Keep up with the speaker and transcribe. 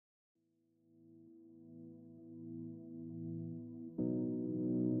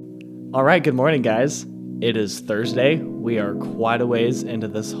All right, good morning, guys. It is Thursday. We are quite a ways into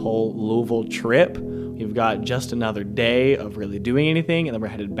this whole Louisville trip. We've got just another day of really doing anything, and then we're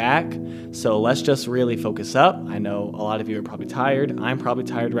headed back. So let's just really focus up. I know a lot of you are probably tired. I'm probably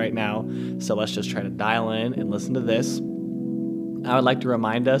tired right now. So let's just try to dial in and listen to this. I would like to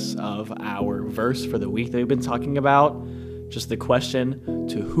remind us of our verse for the week that we've been talking about. Just the question,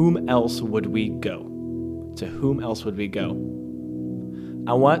 to whom else would we go? To whom else would we go?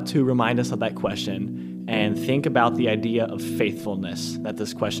 I want to remind us of that question and think about the idea of faithfulness that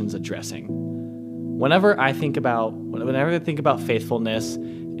this question's addressing. Whenever I think about faithfulness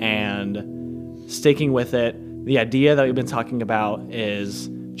and sticking with it, the idea that we've been talking about is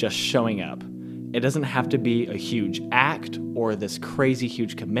just showing up. It doesn't have to be a huge act or this crazy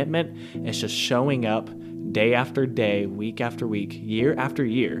huge commitment. It's just showing up day after day, week after week, year after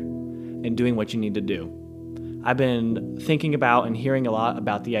year, and doing what you need to do. I've been thinking about and hearing a lot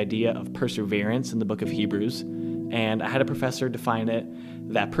about the idea of perseverance in the book of Hebrews, and I had a professor define it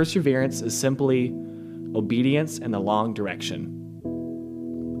that perseverance is simply obedience in the long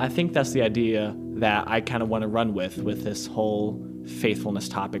direction. I think that's the idea that I kind of want to run with this whole faithfulness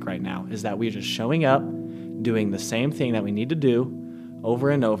topic right now, is that we're just showing up, doing the same thing that we need to do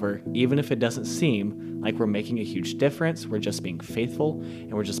over and over, even if it doesn't seem like we're making a huge difference. We're just being faithful,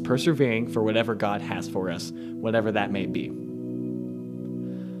 and we're just persevering for whatever God has for us, whatever that may be.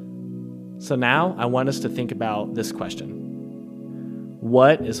 So now I want us to think about this question.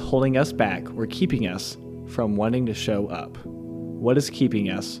 What is holding us back or keeping us from wanting to show up? What is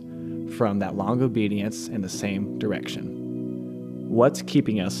keeping us from that long obedience in the same direction? What's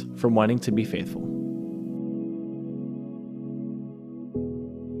keeping us from wanting to be faithful?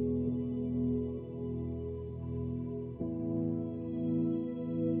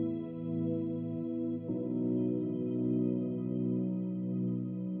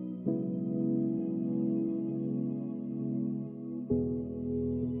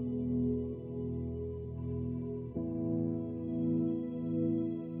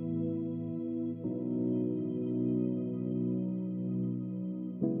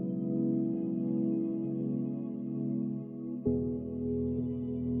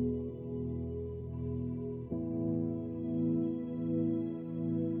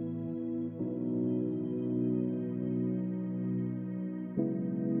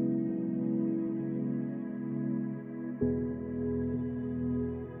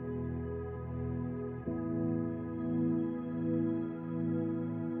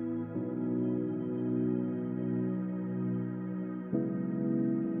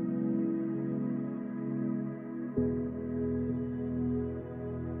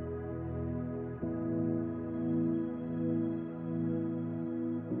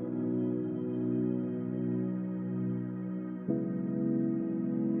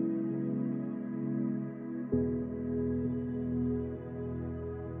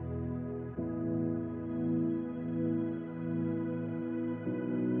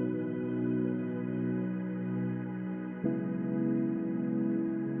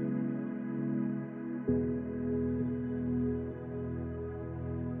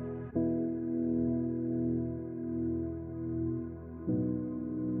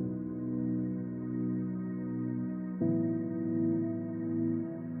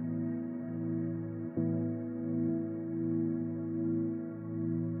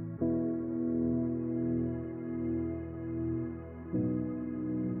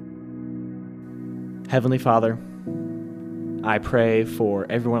 Heavenly Father, I pray for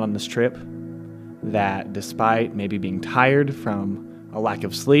everyone on this trip that despite maybe being tired from a lack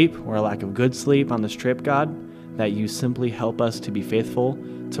of sleep or a lack of good sleep on this trip, God, that you simply help us to be faithful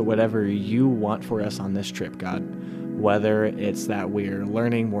to whatever you want for us on this trip, God. Whether it's that we're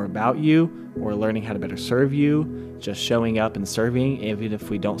learning more about you or learning how to better serve you, just showing up and serving, even if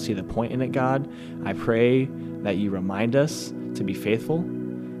we don't see the point in it, God, I pray that you remind us to be faithful,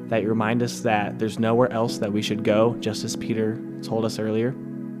 that you remind us that there's nowhere else that we should go, just as Peter told us earlier.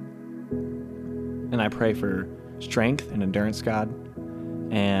 And I pray for strength and endurance, God,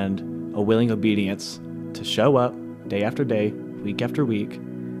 and a willing obedience to show up day after day, week after week,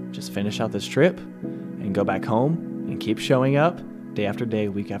 just finish out this trip and go back home and keep showing up day after day,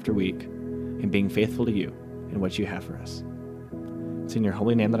 week after week, and being faithful to you and what you have for us. It's in your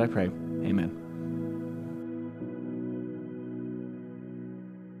holy name that I pray. Amen.